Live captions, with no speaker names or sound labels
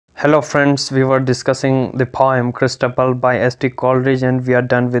Hello friends, we were discussing the poem Christabel by S.T. Coleridge and we are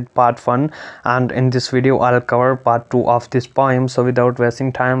done with part 1, and in this video I'll cover part 2 of this poem. So without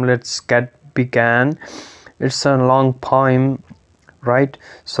wasting time, let's get began. It's a long poem, right?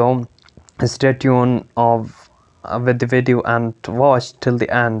 So stay tuned with the video and watch till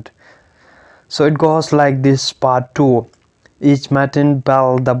the end. So it goes like this. Part 2. Each matin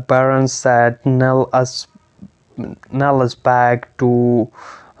bell the Baron said, knell us back to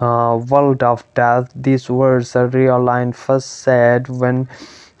world of death. These words are Leoline first said when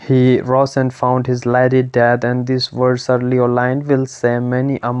he rose and found his lady dead, and these words are Leoline will say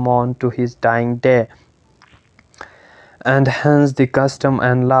many a morn to his dying day. And hence the custom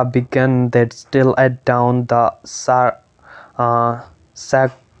and law began that still at dawn the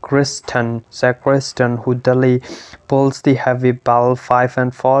sacristan who daily pulls the heavy bell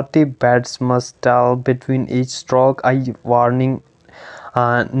 45 beds must tell between each stroke a warning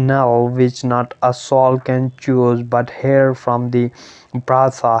knell which not a soul can choose but hear from the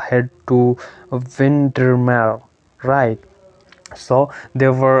Bratha head to Windermere, right? So they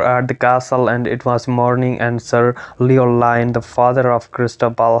were at the castle and it was morning, and Sir Leoline, the father of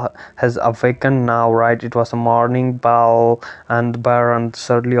Christabel, has awakened now, right? It was a morning bell and Baron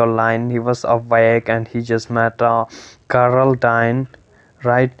Sir Leoline, he was awake and he just met Geraldine,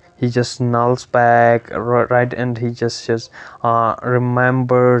 right? He just knulls back, right? And he just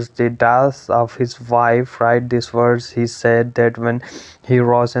remembers the death of his wife, right? These words he said that when he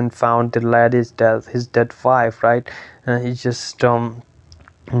rose and found the lady's death, his dead wife, right? And he just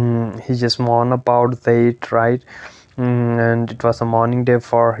mourned about that, right? And it was a morning day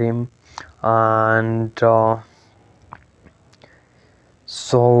for him, and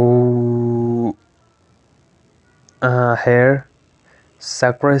here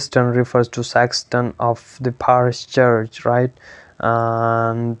sacristan refers to sexton of the parish church, right?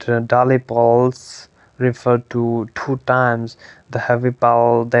 And Dolly Pauls refer to 2 times the heavy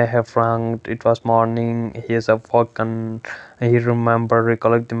bell they have rung. It was morning, he is awoken, he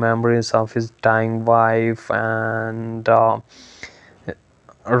recollect the memories of his dying wife, and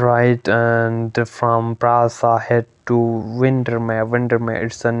right, and from Bratha head to Windermere,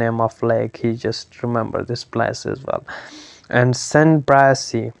 it's the name of lake. He just remember this place as well. And Saint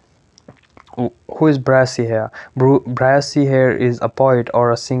Brassey, who is Brassey here? Brassey here is a poet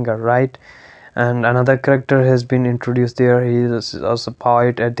or a singer, right? And another character has been introduced there. He is also a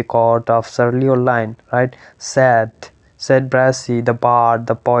poet at the court of Sir Leoline, right? Said Brassey, the bard,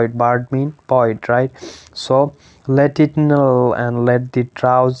 the poet. Bard mean poet, right? So let it knell and let the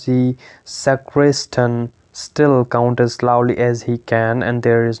drowsy sacristan still count as loudly as he can, and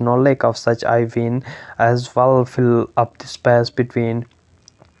there is no lack of such I ween as well fill up the space between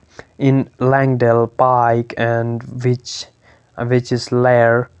in Langdale Pike and which is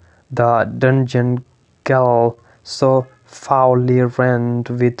lair the dungeon gall so foully rent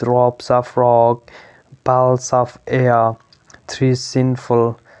with ropes of rock, bells of air. Three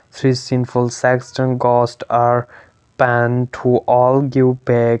sinful sexton ghosts are penned who all give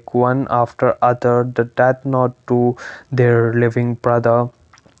back one after other the death note to their living brother,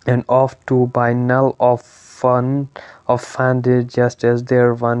 and off to by knell of fun offended just as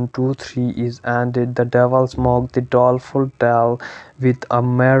their 1, 2, 3 is ended. The devil smoked the doleful tale with a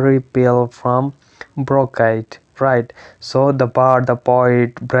merry peal from brocade, right? So the bard, the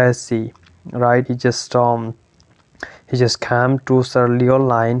poet Brassey, right? He just came to Sir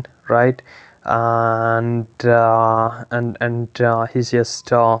Leoline, right? And he's just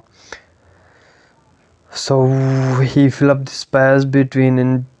so he filled up the space between,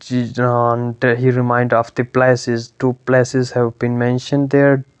 and he reminded of the places. 2 places have been mentioned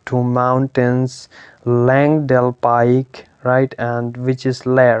there, 2 mountains, Langdale Pike, right, and which is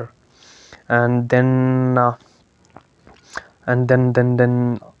Lair. And then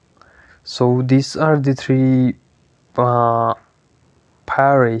so these are the 3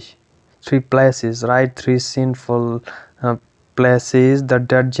 parish, 3 places, right? 3 sinful places: the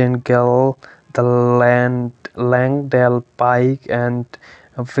Dungeon Gall, the Langdale Pike, and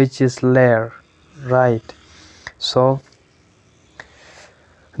which is Lair, right? So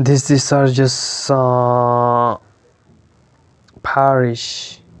these are just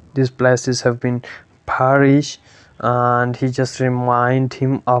parish. These places have been parish, and he just remind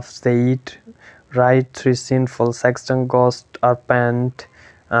him of that, right? 3 sinful sexton ghosts are penned,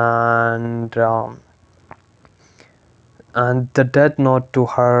 and the death note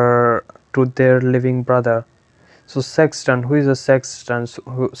to their living brother. So sexton, who is a sexton?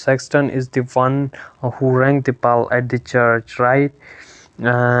 Sexton is the one who rang the bell at the church, right?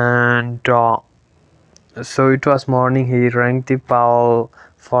 And so it was morning, he rang the bell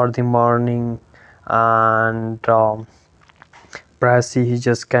for the morning, and Brassy he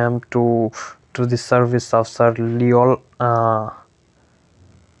just came to the service of Sir Leol,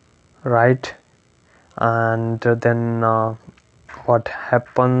 right? And then what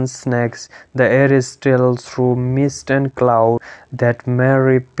happens next? The air is still through mist and cloud. That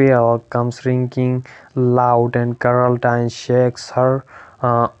merry peal comes ringing loud, and Geraldine shakes her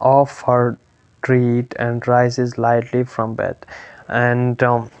off her treat and rises lightly from bed. And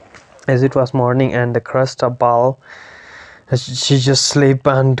as it was morning, and the Christabel she just sleep,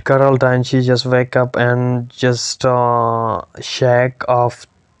 and Geraldine she just wake up and just shake off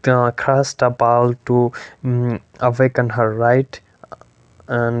the Christabel to awaken her, right?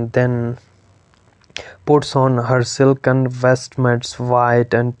 And then puts on her silken vestments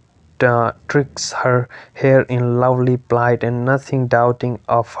white, and tricks her hair in lovely plight, and nothing doubting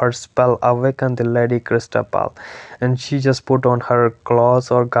of her spell awakened the Lady Christabel. And she just put on her clothes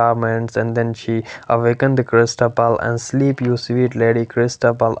or garments, and then she awakened the Christabel. And sleep you sweet Lady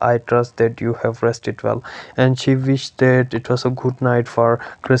Christabel, I trust that you have rested well. And she wished that it was a good night for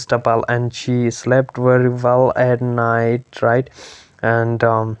Christabel, and she slept very well at night, right? And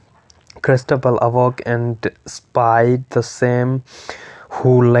Christabel awoke and spied the same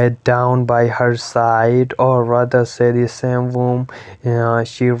who lay down by her side, or rather say the same whom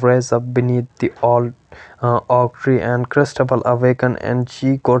she raised up beneath the old oak tree. And Christabel awakened, and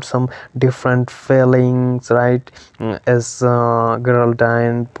she got some different feelings, right? As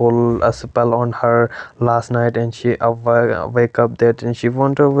Geraldine pulled a spell on her last night, and she wake up that, and she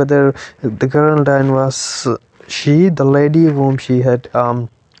wondered whether the Geraldine was she the lady whom she had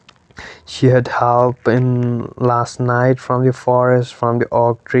help in last night from the forest, from the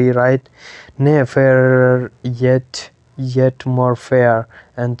oak tree, right? Nay, fairer yet more fair.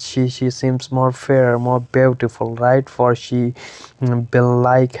 And she seems more fair, more beautiful, right? For she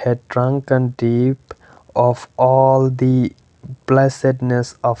belike had drunken deep of all the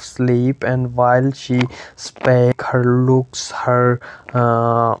blessedness of sleep. And while she spake, her looks, her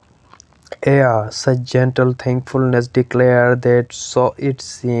such gentle thankfulness declare that so it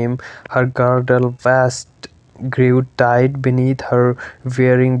seemed her girdle vast grew tight beneath her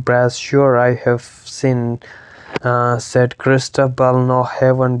wearing breast. Sure I have sinned, said Christabel, no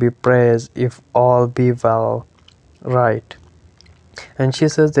heaven be praised if all be well, right? And she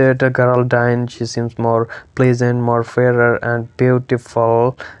says that the Geraldine she seems more pleasant, more fairer and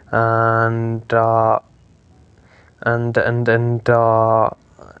beautiful, and and and and uh,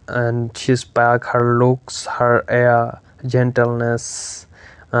 and she spoke her looks, her air, gentleness,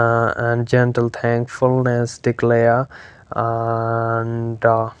 and gentle thankfulness declare. And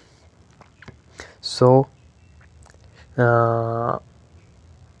so uh,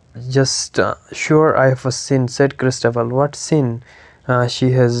 just sure I have a sin, said Christabel. What sin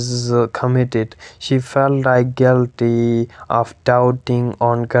she has committed? She felt like guilty of doubting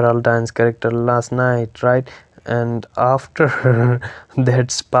on Geraldine's character last night, right? And after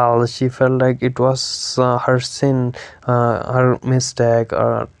that spell, she felt like it was her sin, her mistake,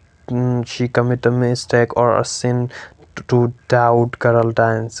 or she committed a mistake or a sin to doubt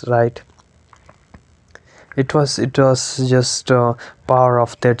Geraldine's, right? It was just power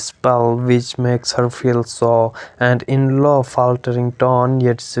of that spell which makes her feel so. And in low faltering tone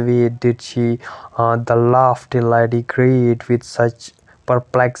yet sweet did she the lofty lady greet, with such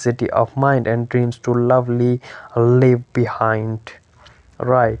perplexity of mind and dreams to lovely leave behind,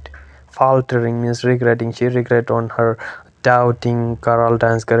 right? Faltering means regretting. She regret on her doubting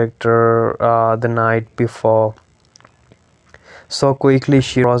Geraldine's character the night before. So quickly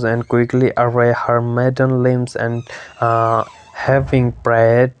she rose and quickly arrayed her maiden limbs, and having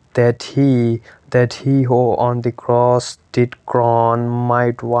prayed that he who on the cross did groan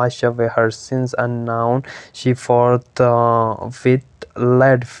might wash away her sins unknown, she forth with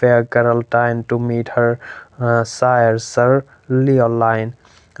led fair Geraldine to meet her sire Sir Leoline,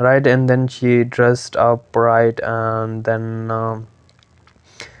 right? And then she dressed up right, and then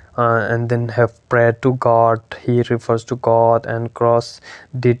have prayed to God. He refers to God, and cross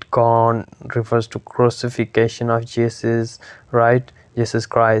did gone refers to crucifixion of Jesus, right? Jesus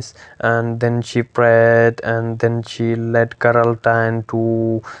Christ. And then she prayed, and then she led Geraldine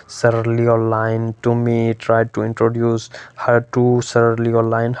to Sir Leoline to meet, right, to introduce her to Sir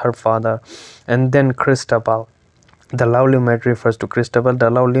Leoline, her father. And then Christabel, the lovely maid refers to Christabel, the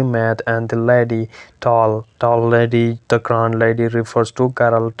lovely maid, and the lady, tall lady, the grand lady refers to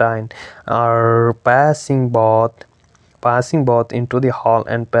Geraldine, are passing both into the hall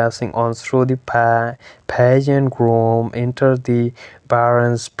and passing on through the pageant room, enter the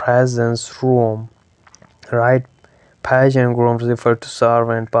baron's presence room, right? page and grooms refer to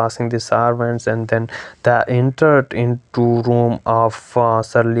servant, passing the servants, and then they entered into room of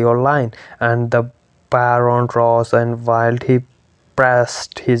Sir Leoline, and the Baron rose, and while he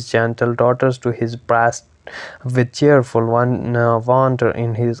pressed his gentle daughters to his breast with cheerful wonder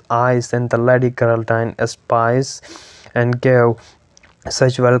in his eyes, and the Lady Geraldine espies and gave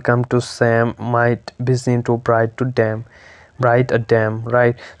such welcome to Sam might be seen to bright to them, bright at them,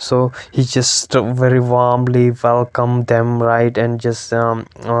 right? So he just very warmly welcomed them, right? And just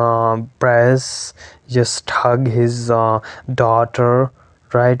press, just hug his daughter,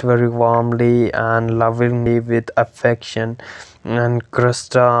 right, very warmly and lovingly with affection. And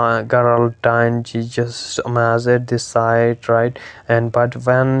Krista Geraldine, she just amazed at this sight, right? And but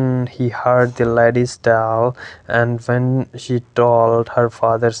when he heard the lady's tale, and when she told her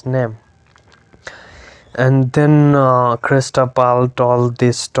father's name, and then Christabel told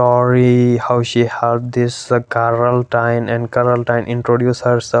this story how she heard this Geraldine, and Geraldine introduced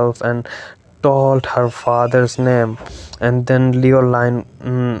herself and told her father's name. And then Leoline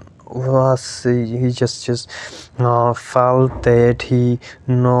was he just felt that he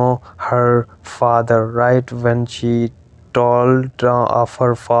know her father, right, when she told of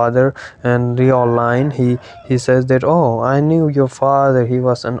her father. And Leoline, he says that, oh, I knew your father, he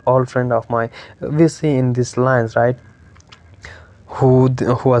was an old friend of mine. We see in these lines, right, who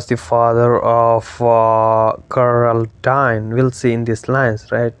was the father of Geraldine. We'll see in these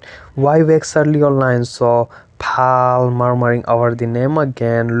lines, right? Why wakes her Leoline so pale, murmuring over the name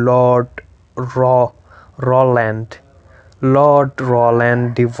again? Roland. Lord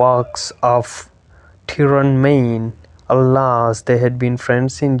Roland, the works of Tyranny. Alas, they had been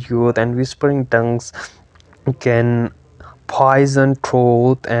friends in youth, and whispering tongues can poison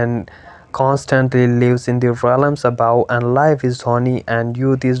truth, and constantly lives in the realms above, and life is honey and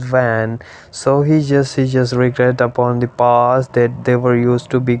youth is vain. So he just regret upon the past that they were used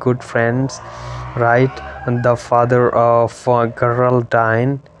to be good friends, right? And the father of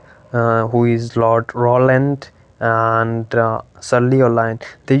Geraldine, who is Lord Roland, and Sir Leoline,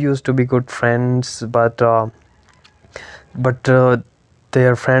 they used to be good friends, but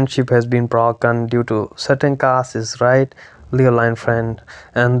their friendship has been broken due to certain causes, right? Leoline friend.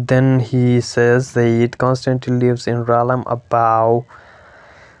 And then he says that it constantly lives in realm above,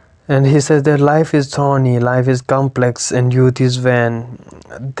 and he says that life is thorny, life is complex, and youth is vain.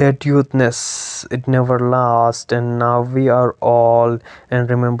 That youthness, it never lasts, and now we are all and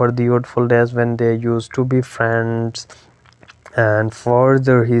remember the youthful days when they used to be friends. And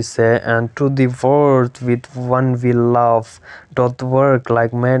further he said, and to the world with one we love doth work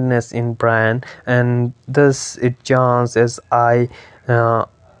like madness in brain, and thus it chanced uh,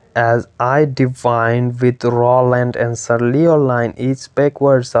 as I divined with Roland and Sir Leoline, each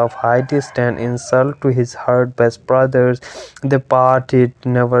backwards of high distant insult to his hurt best brothers, they parted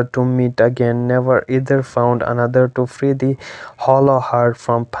never to meet again, never either found another to free the hollow heart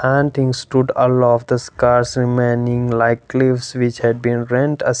from panting, stood aloft, the scars remaining like cliffs which had been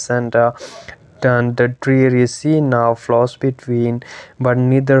rent asunder. And the dreary sea now flows between, but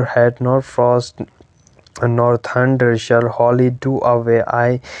neither had nor frost nor thunder shall wholly do away,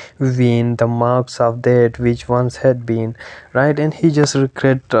 I ween, the marks of that which once had been, right? And he just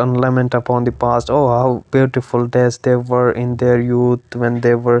regret and lament upon the past. Oh, how beautiful days they were in their youth when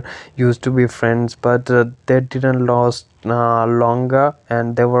they were used to be friends, but they didn't last longer,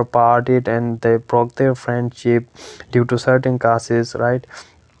 and they were parted, and they broke their friendship due to certain causes, right?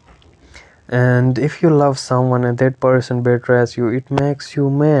 And if you love someone and that person betrays you, it makes you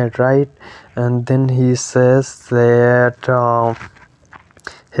mad, right? And then he says that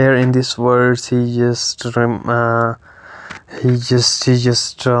here in this verse he just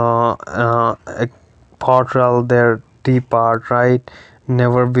portrayal their depart, right,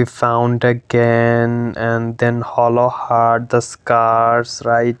 never be found again, and then hollow heart, the scars,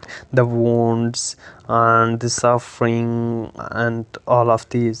 right, the wounds and the suffering, and all of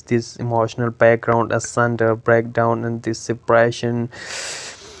these, this emotional background, asunder, breakdown, and this separation,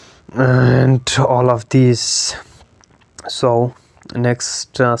 and all of these. So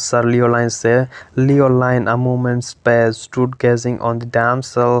next, Sir Leoline say, Leoline a moment's space stood gazing on the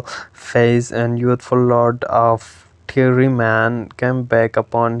damsel face, and youthful lord of teary man came back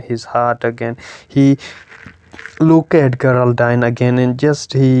upon his heart again. He look at Geraldine again, and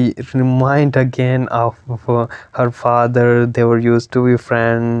just he remind again of her father. They were used to be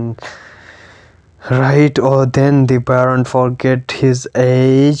friends, right? Oh, then the Baron forget his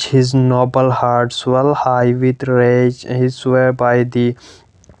age, his noble heart swell high with rage. He swear by the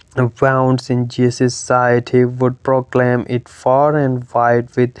wounds in Jesus' sight, he would proclaim it far and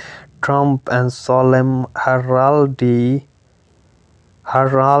wide with trump and solemn heraldry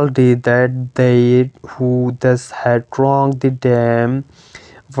that they who thus had wronged the dam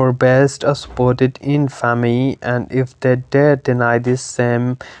were best supported infamy, and if they dare deny this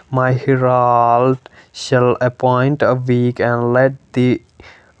same, my herald shall appoint a week, and let the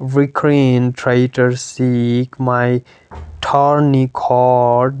recreant traitor seek my thorny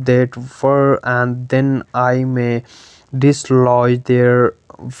cord that were, and then I may dislodge their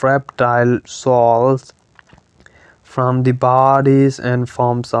reptile souls from the bodies and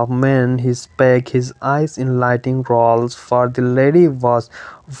forms of men. He spake, his eyes in lightning rolls, for the lady was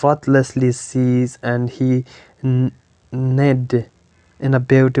worthlessly seized, and he kned in a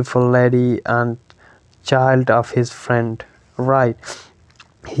beautiful lady and child of his friend. Right.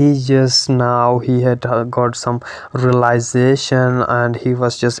 He just now he had got some realization, and he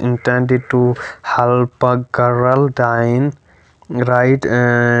was just intended to help Geraldine, right?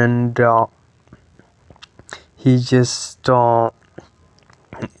 And he just on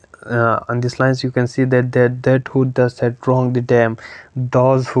these lines you can see that who does that wrong the dam,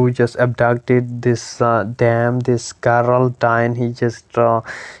 those who just abducted this dam, this Caroline, he just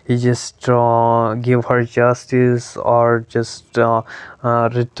give her justice, or just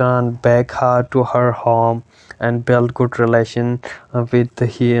return back her to her home and build good relation with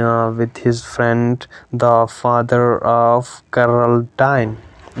his friend, the father of Caroline.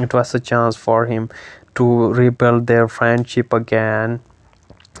 It was a chance for him to rebuild their friendship again,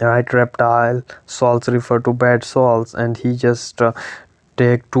 right? Reptile souls refer to bad souls, and he just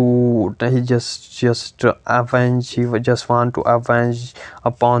take to he just avenge, he just want to avenge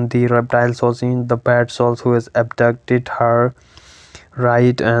upon the reptile souls, in the bad souls who has abducted her,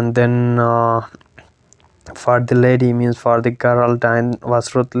 right? And then for the lady, means for the Geraldine,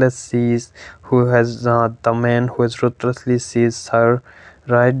 was ruthless seized, who has the man who has ruthlessly seized her,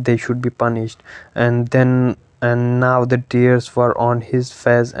 right? They should be punished. And then, and now the tears were on his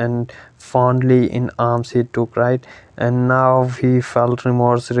face, and fondly in arms he took, right? And now he felt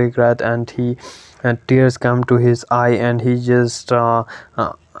remorse, regret, and tears come to his eye, and he just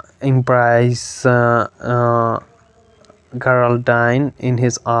embrace Geraldine in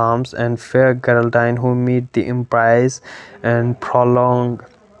his arms, and fair Geraldine, who meet the embrace and prolong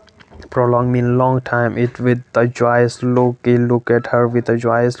mean long time it with a joyous look. He look at her with a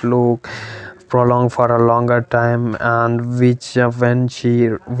joyous look, prolong for a longer time, and which when she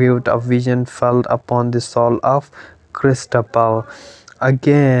viewed a vision fell upon the soul of Christabel.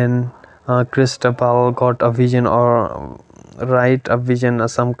 Again, Christabel got a vision, or right, a vision,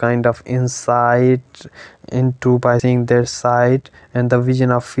 some kind of insight into by seeing their sight, and the vision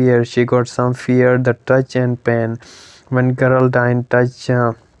of fear. She got some fear, the touch and pain. When Geraldine touched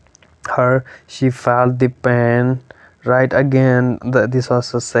her, she felt the pain, right? Again, this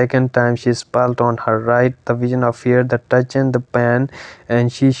was the second time she felt on her, right? The vision of fear, the touch and the pain,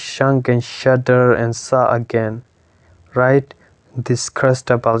 and she shrunk and shuddered and saw again, right? This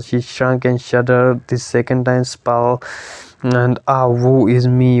Christabel, she shrunk and shuddered the second time spell, and ah, woe is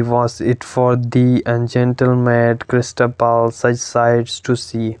me, was it for thee, and gentle maid Christabel, such sights to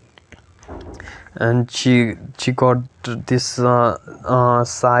see. And she got this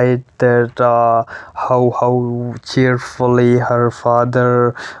sight that how cheerfully her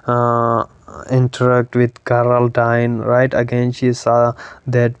father interact with Geraldine, right? Again she saw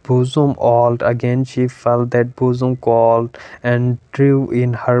that bosom old, again she felt that bosom cold, and drew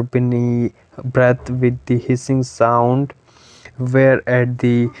in her beneath breath with the hissing sound, whereat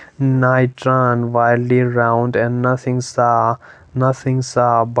the night ran wildly round, and nothing saw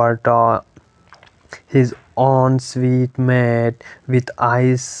but his own sweet maid, with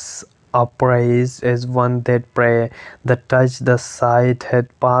eyes upraised as one that pray. The touch, the sight had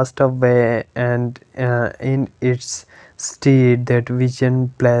passed away, and in its stead that vision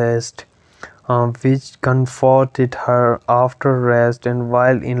blessed, which comforted her after rest, and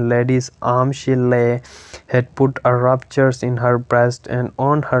while in lady's arms she lay, had put a raptures in her breast, and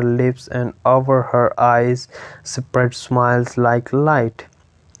on her lips and over her eyes spread smiles like light.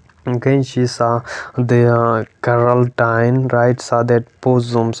 Again she saw the Geraldine, right? Saw that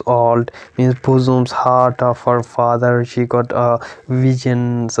bosoms old, means bosoms heart of her father. She got a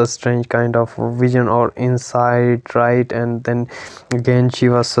vision, a strange kind of vision or insight, right? And then again she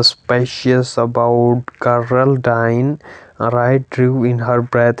was suspicious about Geraldine, right? Drew in her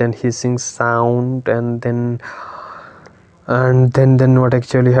breath and hissing sound, and then what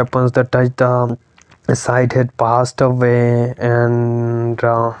actually happens, the touch, the sight had passed away, and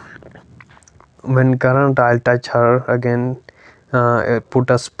when Geraldine touched her again, put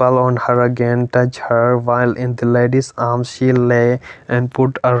a spell on her again, touched her while in the lady's arms she lay, and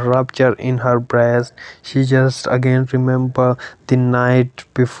put a rupture in her breast. She just again remember the night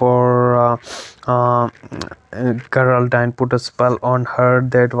before Geraldine put a spell on her,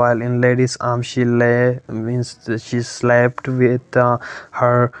 that while in lady's arms she lay, means that she slept with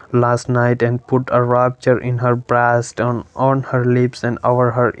her last night, and put a rupture in her breast, on her lips and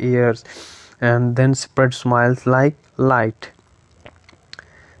over her ears, and then spread smiles like light.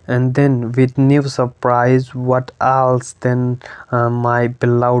 And then, with new surprise, what else then, my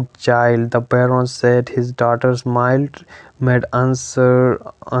beloved child? The Baron said. His daughter smiled, made answer,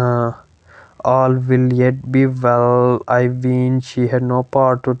 all will yet be well. I ween she had no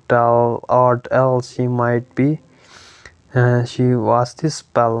power to tell aught else she might be. She was the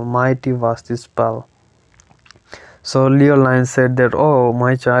spell, mighty was the spell. So Leoline said that, oh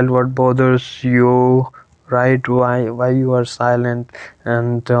my child, what bothers you? Right? Why you are silent?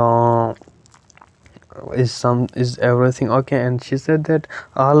 And is everything okay? And she said that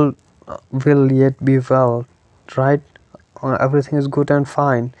all will yet be well, right? Everything is good and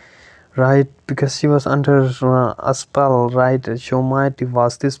fine, right? Because she was under a spell, right? So mighty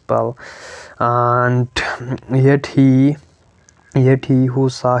was the spell, and yet he Yet he who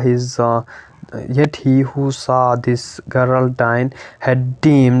saw his yet he who saw this Geraldine had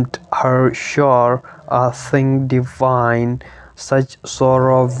deemed her sure a thing divine. Such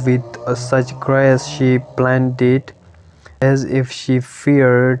sorrow with such grace she planned it, as if she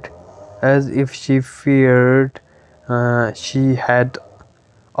feared, she had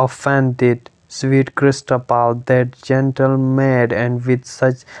offended sweet Christabel, that gentle maid, and with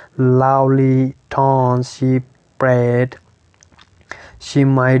such lovely tones she prayed she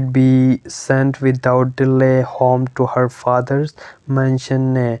might be sent without delay home to her father's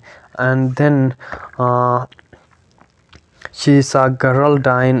mansion. And then she saw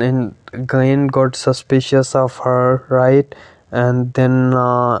Geraldine and again got suspicious of her, right? And then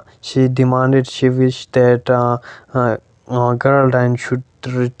she wished that Geraldine should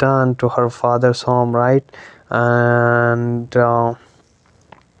return to her father's home, right? And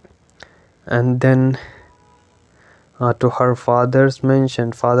then to her father's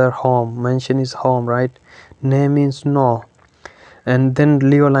mansion. Father home, mansion is home, right? Nay means no. And then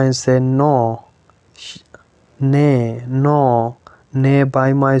Leoline said, no. Nay, no. Nay,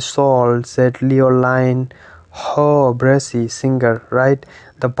 by my soul, said Leoline. Ho, Brassy, singer, right?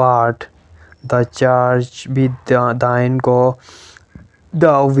 The bard. The charge with thine go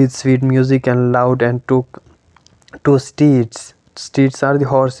thou with sweet music and loud, and took two steeds. Steeds are the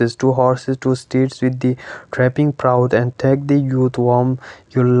horses, two horses, two steeds with the trapping proud, and take the youth whom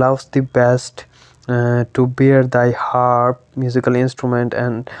you love the best, to bear thy harp, musical instrument,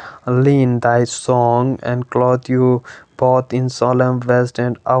 and lean thy song, and clothe you both in solemn vest,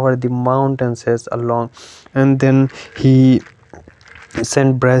 and over the mountains as along. And then he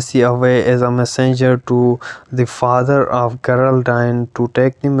sent Brassy away as a messenger to the father of Geraldine to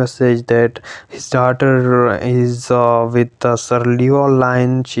take the message that his daughter is with Sir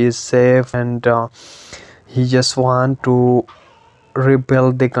Leoline. She is safe, and he just want to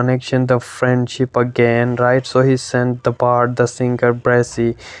rebuild the connection, the friendship again, right? So he sent the bard, the singer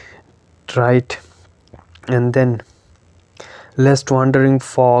Brassy, right? And then, lest wandering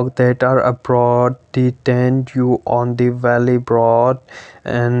folk that are abroad detain you on the valley broad,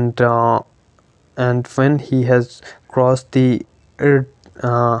 and when he has crossed the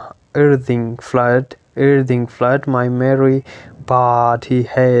earthing flood, my merry bard, he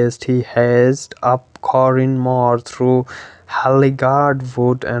haste up Corin Moor through Halligard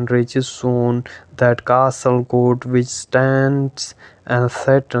wood, and reaches soon that castle good which stands and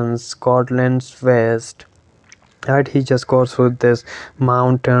threatens Scotland's west. Right, he just goes through this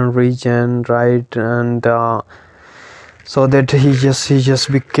mountain region, right? And so that he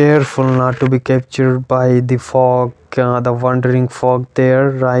just be careful not to be captured by the fog, the wandering fog there,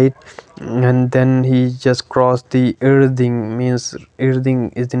 right? And then he just crossed the Irthing, means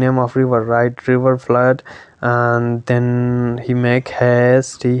Irthing is the name of river, right? River flood. And then he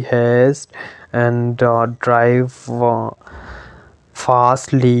haste and drive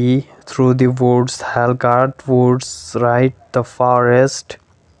fastly through the woods, Halgard woods, right, the forest,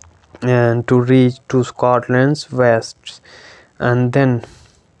 and to reach to Scotland's west. And then,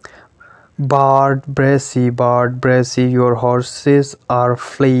 Bard Brassy, your horses are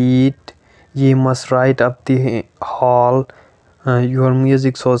fleet, ye must ride up the hall. Your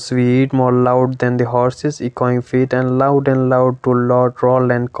music so sweet, more loud than the horses' echoing feet, and loud to Lord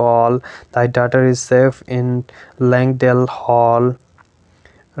Roland call. Thy daughter is safe in Langdale Hall.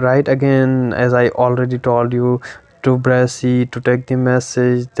 Right, again, as I already told you, to Brassy to take the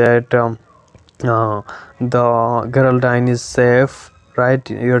message that the Geraldine is safe, right?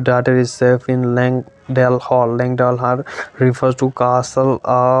 Your daughter is safe in Langdale Hall. Langdale Hall refers to castle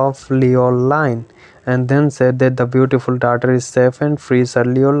of Leoline, and then said that the beautiful daughter is safe and free. Sir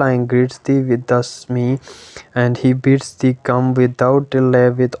Leoline greets thee with thus me, and he bids thee come without delay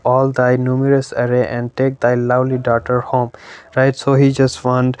with all thy numerous array and take thy lovely daughter home, right? So he just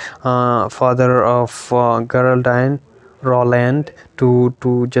want father of Geraldine Roland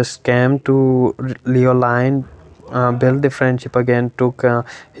to just came to Leoline, build the friendship again, took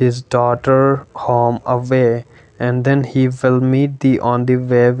his daughter home away, and then he will meet thee on the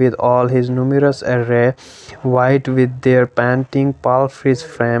way with all his numerous array, white with their panting palfrey's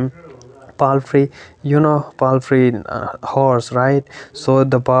frame. Palfrey, palfrey, horse, right? So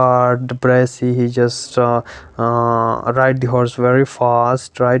the bard Brassy, he just ride the horse very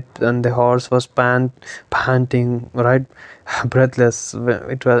fast, right? And the horse was panting, right? Breathless.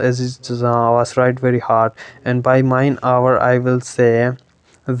 It was as it was right very hard. And by mine hour I will say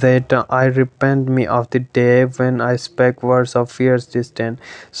that I repent me of the day when I spake words of fierce disdain.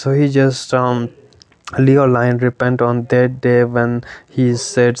 So he just Leoline repent on that day when he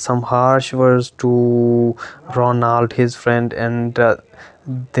said some harsh words to Ronald, his friend, and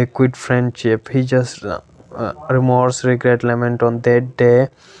they quit friendship. He just remorse, regret, lament on that day.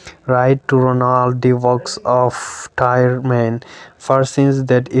 Write to Ronald the works of tired men, for since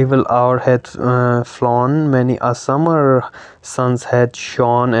that evil hour hath flown, many a summer suns had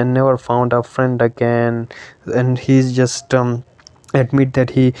shone, and never found a friend again. And he's just admit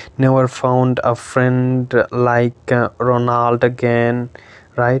that he never found a friend like Ronald again,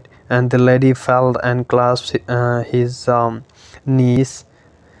 right? And the lady fell and clasped his knees,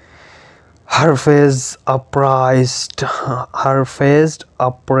 her face upraised, her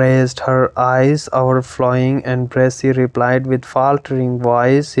eyes overflowing, and Brassy replied with faltering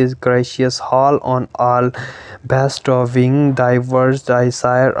voice, his gracious hall on all bestowing, thy words, thy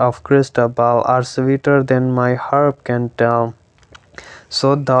sire of Christabel, are sweeter than my harp can tell.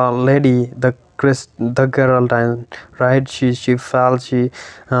 So the lady, the Geraldine, right? She fell. She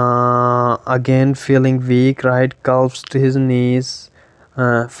again feeling weak, right? Collapsed his knees,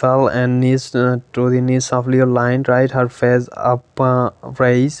 fell and knees to the knees of Leoline, right? Her face up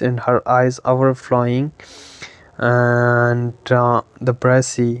raised and her eyes overflowing. And the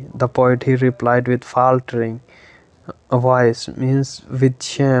Brassy, the poet, he replied with faltering voice, means with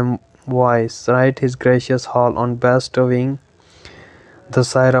shame voice, right? His gracious hall on bestowing, the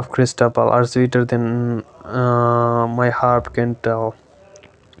sire of Christabel, are sweeter than my harp can tell.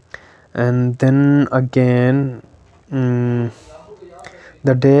 And then again,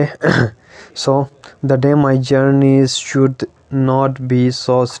 the day, so the day my journeys should not be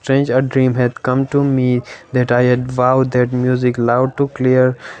so strange, a dream had come to me that I had vowed that music loud to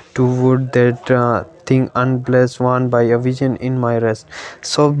clear to wood that thing unblessed one by a vision in my rest.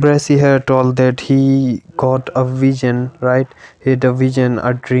 So Brassy had told that he got a vision, right? He had a vision,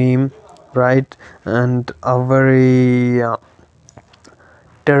 a dream, right? And a very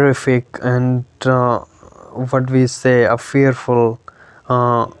terrific and what we say, a fearful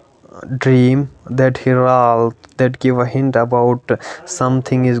uh, dream that herald that give a hint about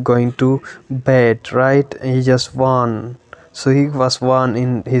something is going to bad, right? He just won, so he was one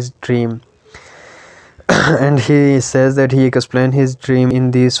in his dream. And he says that he explained his dream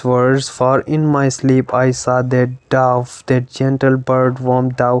in these words, for in my sleep I saw that dove, that gentle bird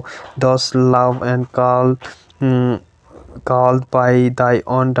whom thou dost love and called by thy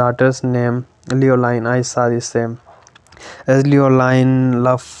own daughter's name, Leoline. I saw the same. As Leoline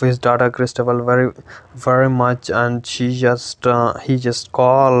loved his daughter Christabel very, very much, and he just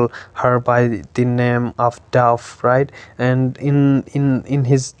called her by the name of Dove, right? And in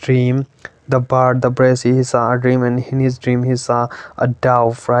his dream, the bird, the Brassy, he saw a dream, and in his dream he saw a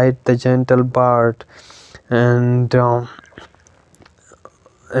dove, right? The gentle bird, and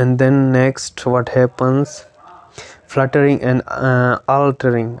then next what happens? Fluttering and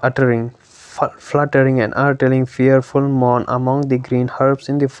fluttering and uttering fearful moan among the green herbs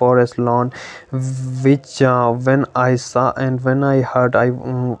in the forest lawn, which when I saw and when I heard, I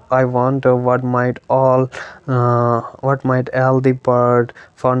wonder what might ail the bird,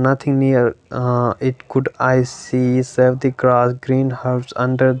 for nothing near it could I see save the grass, green herbs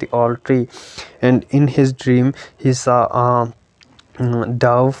under the old tree. And in his dream he saw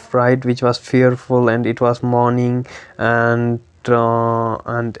dove, right, which was fearful, and it was mourning, and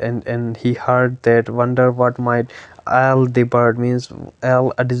he heard that, wonder what might L, the bird means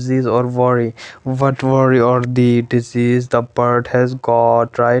L, a disease or worry. What worry or the disease the bird has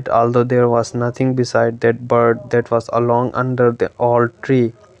got, right? Although there was nothing beside that bird that was along under the old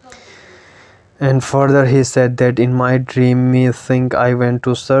tree. And further he said that in my dream me think I went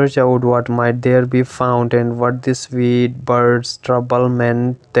to search out what might there be found, and what this sweet bird's trouble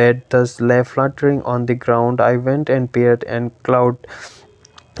meant that thus lay fluttering on the ground. I went and peered, and cloud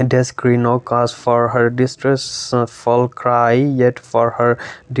descry no cause for her distressful cry, yet for her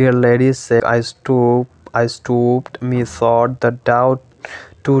dear lady's sake I stooped, methought the doubt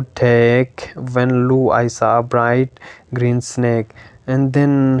to take, when lo I saw a bright green snake. And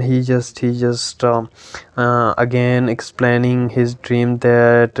then he just again explaining his dream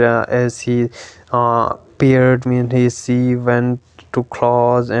that as he peered, mean he went to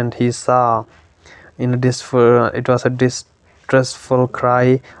close, and he saw in a it was a distressful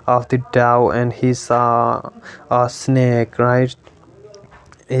cry of the dove, and he saw a snake, right?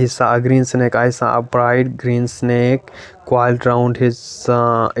 He saw a green snake. I saw a bright green snake coiled round his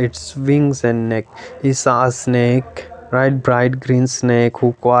its wings and neck. He saw a snake, right? Bright green snake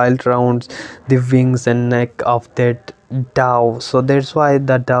who coiled round the wings and neck of that dove. So that's why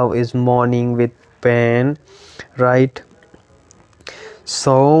the dove is mourning with pain, right?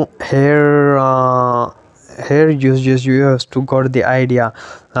 So here you have to got the idea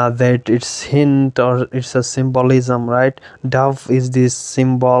that it's hint or it's a symbolism, right? Dove is this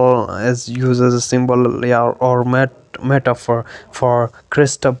symbol as used as a symbol, yeah, or metaphor for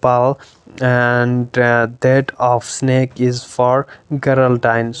Christabel, and that of snake is for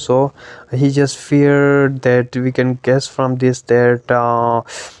Geraldine. So he just feared that we can guess from this that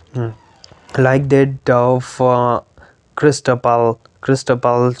like that dove Christabel,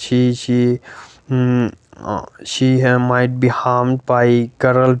 she might be harmed by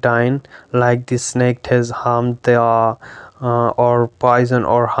Geraldine, like the snake has harmed the or poison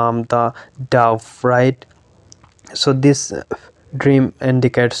or harmed the dove, right? So this dream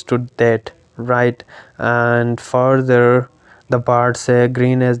indicates to that, right? And further the bird say,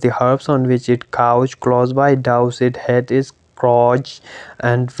 green as the herbs on which it couched, close by doves it had its crotch,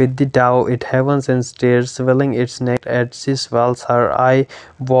 and with the dove it heavens and stairs, swelling its neck as she swells her. I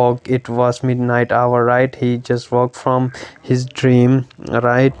woke, it was midnight hour, right? He just woke from his dream,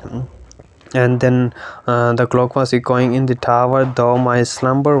 right? And then the clock was echoing in the tower. Though my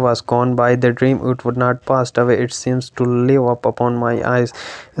slumber was gone by the dream, it would not pass away. It seems to live up upon my eyes.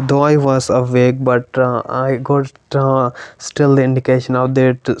 Though I was awake, but I got still the indication of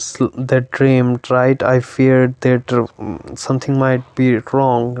that dream, right? I feared that something might be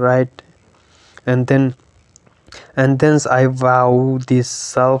wrong, right? And then and thence I vow this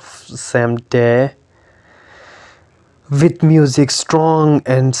self same day, with music strong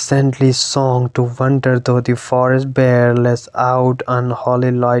and saintly song, to wander though the forest bare, lest out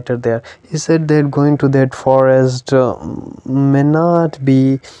unholy loiter there. He said that going to that forest may not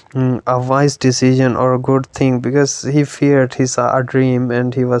be a wise decision or a good thing, because he feared, he saw a dream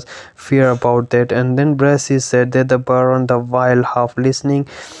and he was fear about that. And then Brassy said that the baron, the while half listening,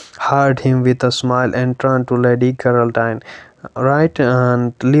 heard him with a smile and turned to Lady Geraldine, right?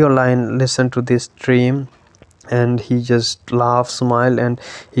 And Leoline listened to this dream, and he just laughed, smiled, and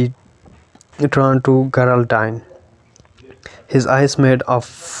he turned to Geraldine, his eyes made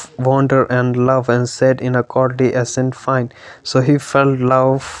of wonder and love, and said in a courtly accent, fine. So he felt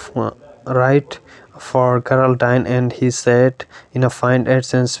love, right, for Geraldine, and he said in a fine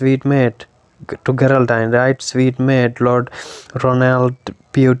accent, sweet maid, to Geraldine, right? Sweet maid, Lord Ronald,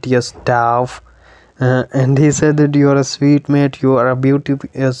 beauteous dove. And he said that you are a sweet maid, you are a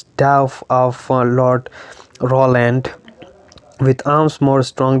beauteous dove of Lord Roland, with arms more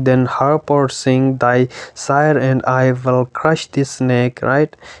strong than sing thy sire, and I will crush this snake,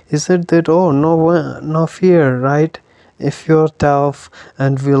 right? He said that, oh, no fear, right? If you're tough,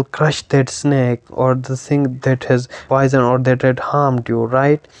 and will crush that snake or the thing that has poison or that had harmed you,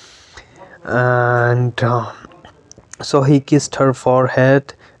 right? And so he kissed her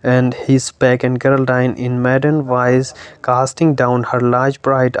forehead and his back, and Geraldine, in maiden wise, casting down her large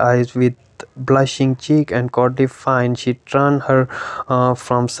bright eyes with blushing cheek and courtly fine, she turned her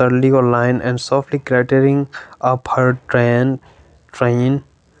from Sir Leoline, and softly clattering up her train,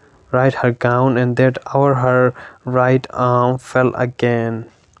 right, her gown, and that hour her right arm fell again.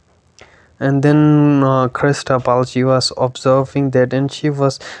 And then Christabel, she was observing that, and she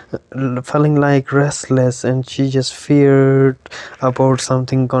was feeling like restless, and she just feared about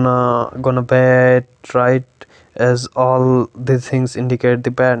something gonna bad, right? As all the things indicate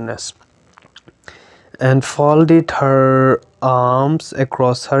the badness, and folded her arms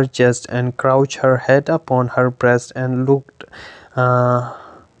across her chest and crouched her head upon her breast uh,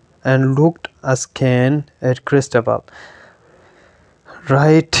 and looked askance at Christabel.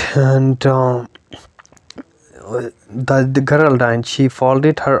 Right, and the girl died. She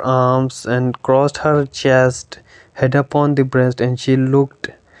folded her arms and crossed her chest, head upon the breast, and she looked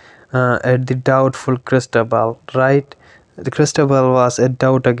at the doubtful Christabel. Right, the Christabel was a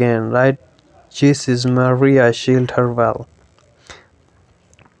doubt again. Right, Jesus Maria, shield her well.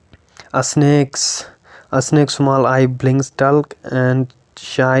 A snake's a snake's small eye blinks dull and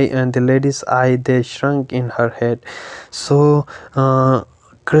shy, and the lady's eye they shrunk in her head. So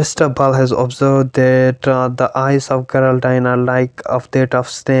Christabel has observed that the eyes of Geraldine are like of that of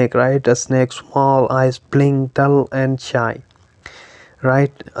snake, right? A snake's small eyes blink dull and shy.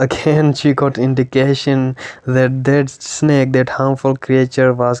 Right, again she got indication that that snake, that harmful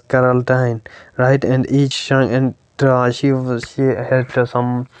creature, was Geraldine, right? And each shrunk, and she had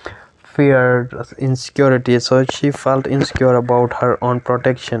some fear, insecurity, so she felt insecure about her own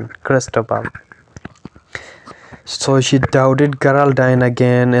protection, Christabel. So she doubted Geraldine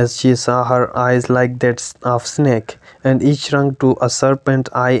again as she saw her eyes like that of snake, and each shrunk to a serpent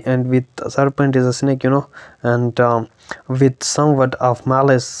eye, and with a serpent is a snake, and with somewhat of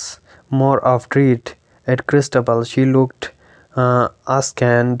malice, more of dread. At Christabel she looked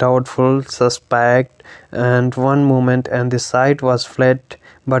askance, doubtful, suspect, and one moment, and the sight was fled.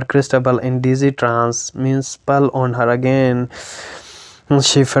 But Christabel, in dizzy trance, means spell on her again.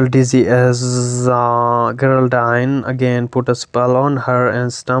 She felt dizzy as Geraldine again put a spell on her,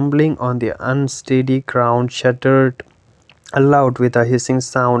 and stumbling on the unsteady ground, shuddered aloud with a hissing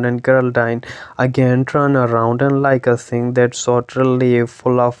sound, and Geraldine again turned around, and like a thing that sought relief,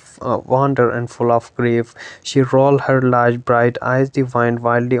 full of wonder and full of grief, she rolled her large bright eyes, divined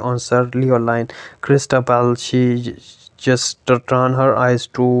wildly on Sir Leoline. Christabel, she just turned her eyes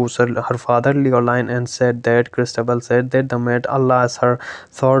to her father Leoline and said that Christabel said that the maid, alas, her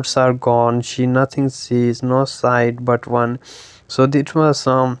thoughts are gone, she nothing sees, no sight but one. So it was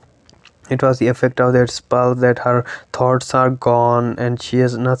the effect of that spell, that her thoughts are gone and she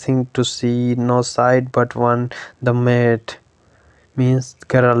has nothing to see, no sight but one. The maid means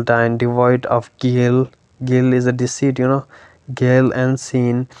Geraldine, devoid of guile. Guile is a deceit, guile and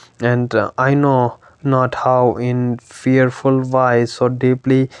sin. And I know not how, in fearful wise, so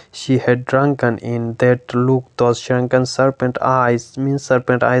deeply she had drunken in that look, those shrunken serpent eyes, means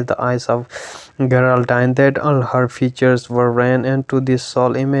serpent eyes, the eyes of Geraldine, that all her features were ran into this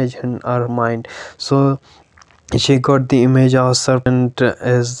sole image in her mind. So she got the image of serpent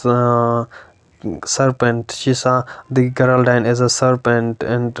as serpent. She saw the Geraldine as a serpent,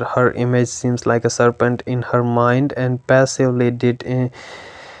 and her image seems like a serpent in her mind, and passively did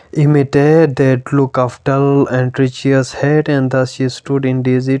imitate that look of dull and treacherous head, and thus she stood in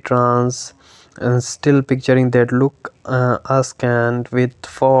dizzy trance, and still picturing that look, askant with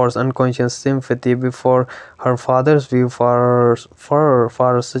force, unconscious sympathy before her father's view. For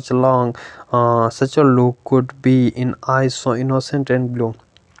such a long, such a look could be in eyes so innocent and blue,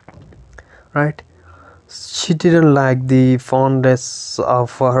 right? She didn't like the fondness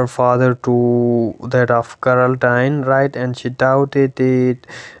of her father to that of Geraldine, right? And she doubted it,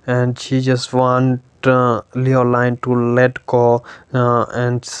 and she just want Leoline to let go,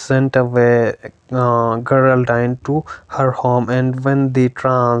 and sent away Geraldine to her home. And when the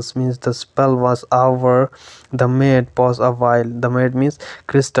trance, means the spell, was over, the maid paused a while. The maid means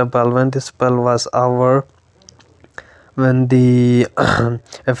Christabel. When the spell was over, when the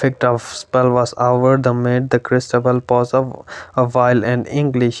effect of spell was over, the maid, the Christabel, paused a while, and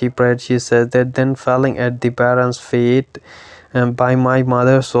English she prayed. She said that then falling at the Baron's feet, by my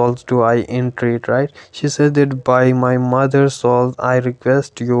mother's soul do I entreat, right? She said that by my mother's soul I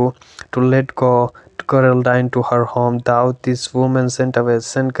request you to let go Geraldine to her home. Thou this woman sent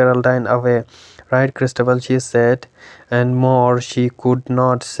Geraldine away, right, Christabel, she said, and more she could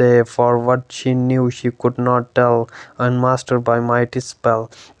not say, for what she knew she could not tell, unmastered by mighty spell.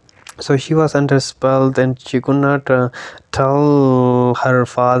 So she was under spell, and she could not tell her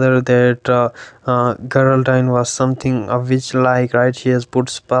father that Geraldine was something of which like, right? She has put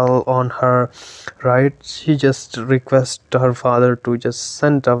spell on her, right? She just requests her father to just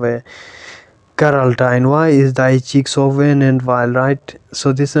send away Geraldine. Why is thy cheek so wan and wild, right?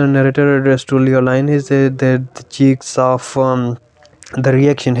 So this narrator addressed to Leoline is that the cheeks of the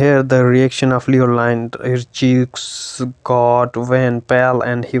reaction here, the reaction of Leoline, his cheeks got wan, pale,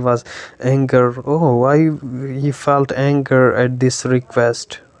 and he was anger. Oh, why he felt anger at this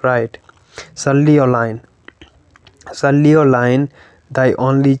request, right? So Leoline, Thy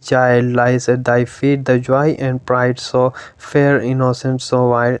only child lies at thy feet, the joy and pride so fair, innocent, so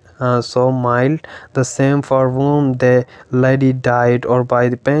wild, so mild, the same for whom the lady died, or by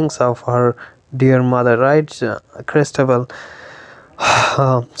the pangs of her dear mother. Right, Christabel?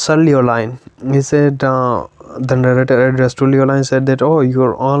 Sir Leoline, he said, the narrator addressed to Leoline said that, oh,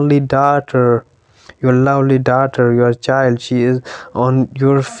 your only daughter, your lovely daughter, your child, she is on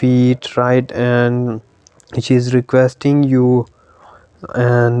your feet, right? And she is requesting you,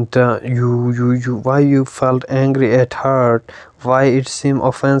 and why you felt angry at her, why it seemed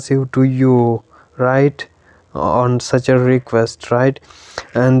offensive to you, right? On such a request, right?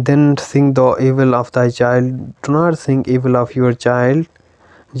 And then think the evil of thy child. Do not think evil of your child,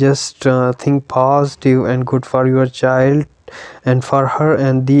 just think positive and good for your child and for her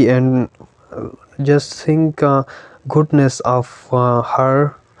and thee, and just think goodness of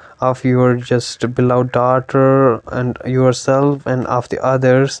her, of your just beloved daughter and yourself and of the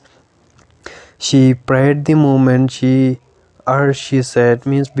others. She prayed the moment she said,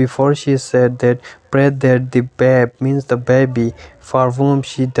 means before she said that, prayed that the babe, means the baby for whom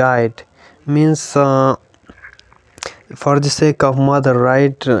she died, means for the sake of mother,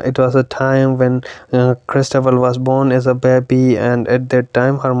 right? It was a time when Christabel was born as a baby, and at that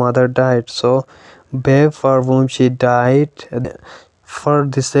time her mother died. So babe for whom she died, for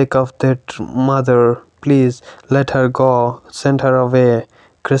the sake of that mother, please let her go, send her away.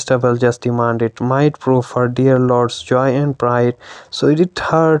 Christabel just demanded, might prove her dear lord's joy and pride. So it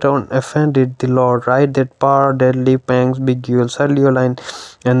hurt and offended the Lord, right? That poor deadly pangs beguile Sir Leoline,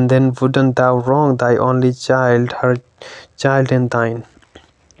 and then wouldn't thou wrong thy only child, her child and thine,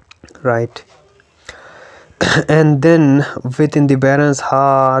 right? And then within the baron's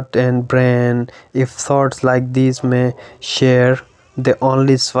heart and brain, if thoughts like these may share, they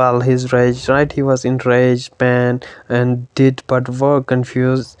only swell his rage, right? He was enraged, pain, and did but work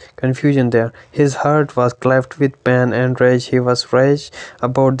confusion there. His heart was cleft with pain and rage. He was raged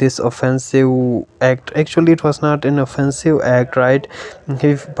about this offensive act. Actually, it was not an offensive act, right?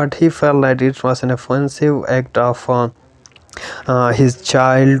 But he felt like it was an offensive act of his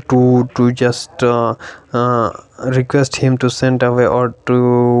child to just request him to send away, or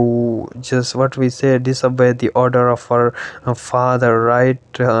to just what we say, disobey the order of her father, right?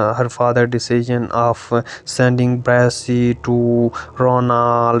 Her father decision of sending Brassy to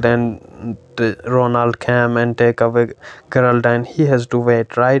Ronald, and Ronald came and take away Geraldine. He has to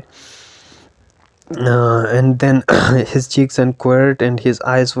wait, right? And then his cheeks unquivered and his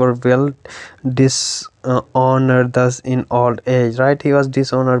eyes were well dishonored thus in old age, right? He was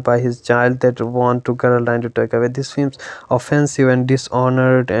dishonored by his child that want to Caroline to take away. This seems offensive and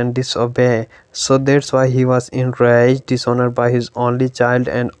dishonored and disobey. So that's why he was enraged, dishonored by his only child,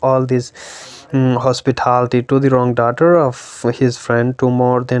 and all this hospitality to the wrong daughter of his friend, to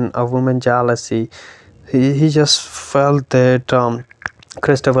more than a woman jealousy. He just felt that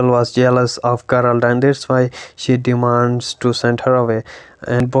Christabel was jealous of Geraldine, that's why she demands to send her away,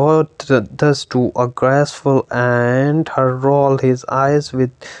 and brought thus to a graceful end. Her roll his eyes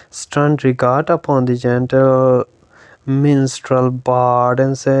with stern regard upon the gentle minstrel bard,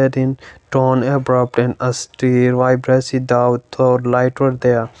 and said in tone abrupt and austere, why brassy thou thought lighter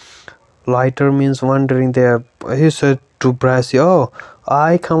there? Lighter means wandering there. He said to Brassy, oh,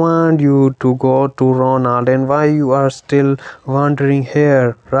 I command you to go to Ronald, and why you are still wandering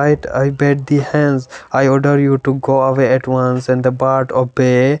here, right? I bet thee hence, I order you to go away at once. And the bard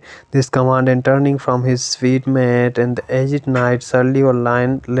obey this command, and turning from his sweet mate and the aged knight, Sir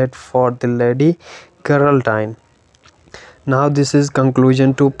Leoline led forth the lady Geraldine. Now this is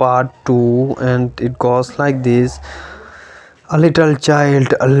conclusion to part 2, and it goes like this. A little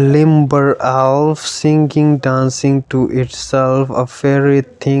child, a limber elf, singing, dancing to itself, a fairy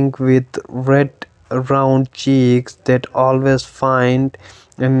thing with red round cheeks that always find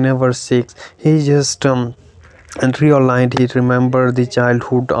and never seeks. He just and realigned. He remembered the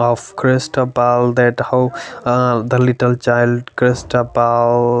childhood of Christabel, that how the little child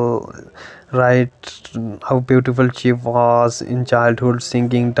Christabel, right, how beautiful she was in childhood,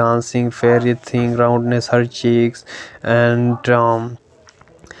 singing, dancing, fairy thing, roundness her cheeks, and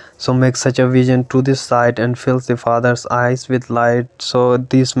so makes such a vision to this sight and fills the father's eyes with light. So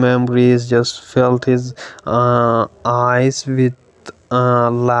these memories just filled his eyes with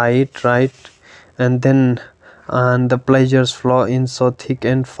light, right? And then the pleasures flow in so thick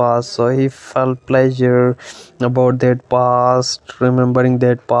and fast, so he felt pleasure about that past, remembering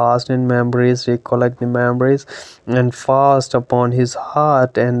that past, and memories, recollect the memories, and fast upon his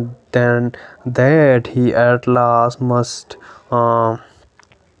heart. And then that he at last must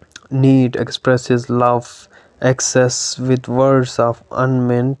need express his love excess with words of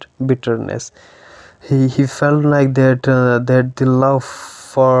unmeant bitterness. He felt like that the love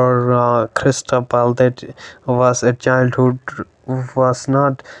for Christabel that was at childhood was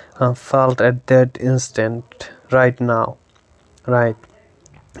not felt at that instant right now, right?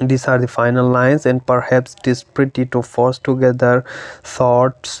 These are the final lines, and perhaps it is pretty to force together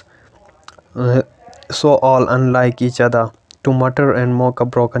thoughts uh, so all unlike each other, to mutter and mock a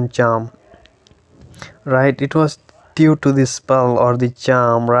broken charm, right? It was due to the spell or the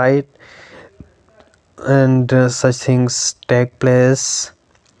charm, right? And such things take place,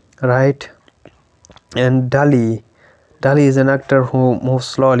 right? And Dali is an actor who moves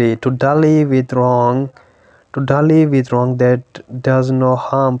slowly. To dally with wrong that does no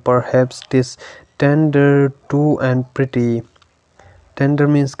harm, perhaps it is tender too and pretty. Tender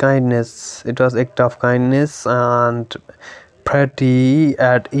means kindness. It was act of kindness, and pretty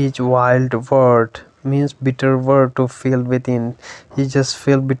at each wild word means bitter word to feel within. He just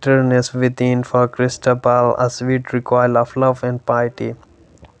feel bitterness within for Christabel, a sweet recoil of love and piety.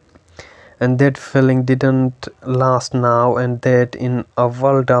 And that feeling didn't last now, and that in a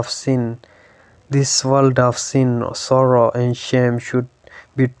world of sin, this world of sin, sorrow, and shame should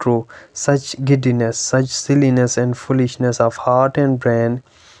be true. Such giddiness, such silliness and foolishness of heart and brain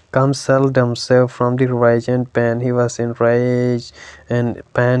comes seldom save from the rage and pain. He was in rage and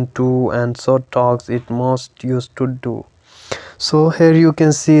pain too, and so talks it most used to do. So here you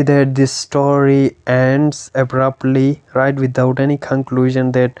can see that this story ends abruptly, right, without any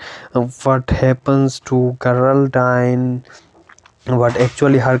conclusion that what happens to Geraldine, what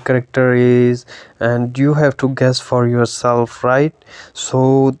actually her character is, and you have to guess for yourself, right?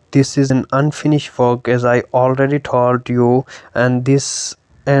 So this is an unfinished work, as I already told you, and this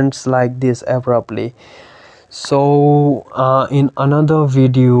ends like this abruptly. So in another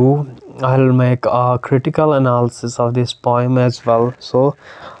video I'll make a critical analysis of this poem as well, so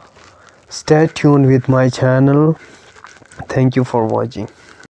stay tuned with my channel. Thank you for watching.